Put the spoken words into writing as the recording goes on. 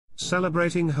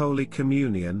Celebrating Holy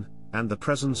Communion, and the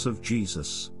presence of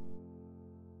Jesus.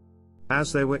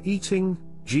 As they were eating,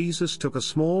 Jesus took a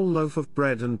small loaf of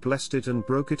bread and blessed it and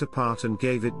broke it apart and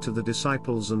gave it to the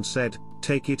disciples and said,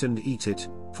 "Take it and eat it,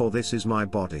 for this is my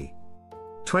body."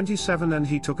 27 And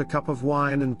he took a cup of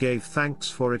wine and gave thanks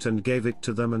for it and gave it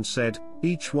to them and said,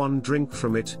 "Each one drink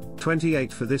from it."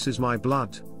 28 For this is my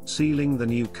blood, sealing the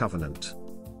new covenant.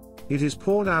 It is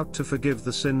poured out to forgive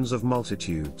the sins of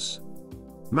multitudes.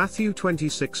 Matthew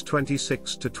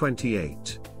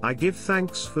 26:26-28 I give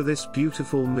thanks for this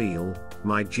beautiful meal,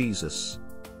 my Jesus.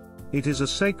 It is a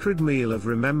sacred meal of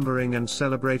remembering and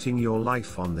celebrating your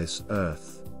life on this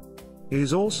earth. It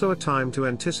is also a time to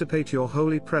anticipate your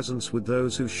holy presence with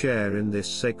those who share in this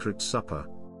sacred supper.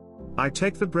 I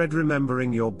take the bread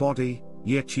remembering your body,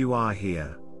 yet you are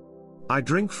here. I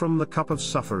drink from the cup of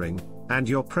suffering, and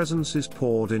your presence is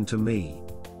poured into me.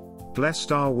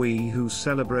 Blessed are we who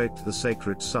celebrate the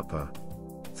sacred supper.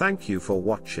 Thank you for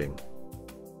watching.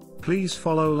 Please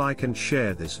follow, like and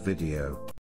share this video.